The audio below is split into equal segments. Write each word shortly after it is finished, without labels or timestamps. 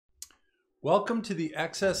Welcome to the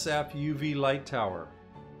XSF UV Light Tower.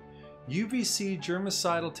 UVC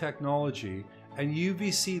germicidal technology and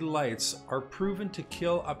UVC lights are proven to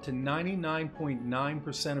kill up to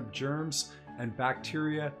 99.9% of germs and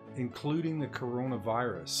bacteria, including the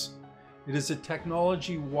coronavirus. It is a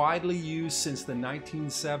technology widely used since the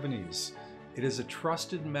 1970s. It is a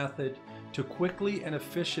trusted method to quickly and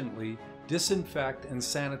efficiently disinfect and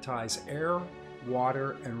sanitize air,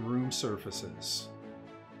 water, and room surfaces.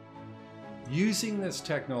 Using this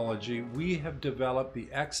technology, we have developed the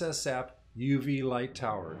XSF UV Light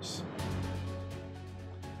Towers.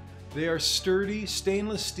 They are sturdy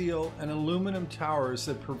stainless steel and aluminum towers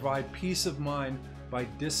that provide peace of mind by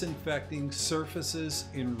disinfecting surfaces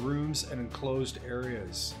in rooms and enclosed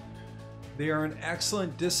areas. They are an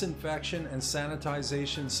excellent disinfection and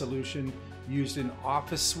sanitization solution used in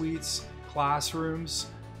office suites, classrooms,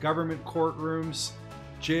 government courtrooms,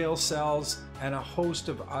 jail cells, and a host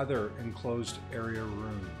of other enclosed area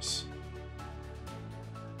rooms.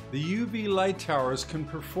 The UV light towers can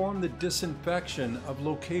perform the disinfection of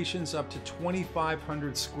locations up to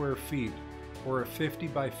 2,500 square feet or a 50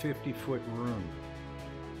 by 50 foot room.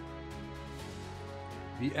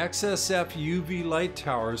 The XSF UV light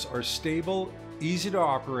towers are stable, easy to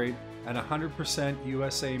operate, and 100%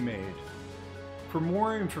 USA made. For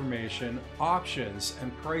more information, options,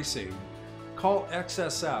 and pricing, call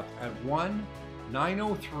XSF at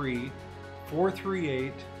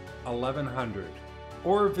 1-903-438-1100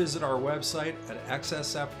 or visit our website at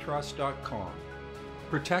xsftrust.com.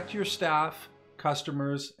 Protect your staff,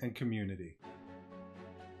 customers, and community.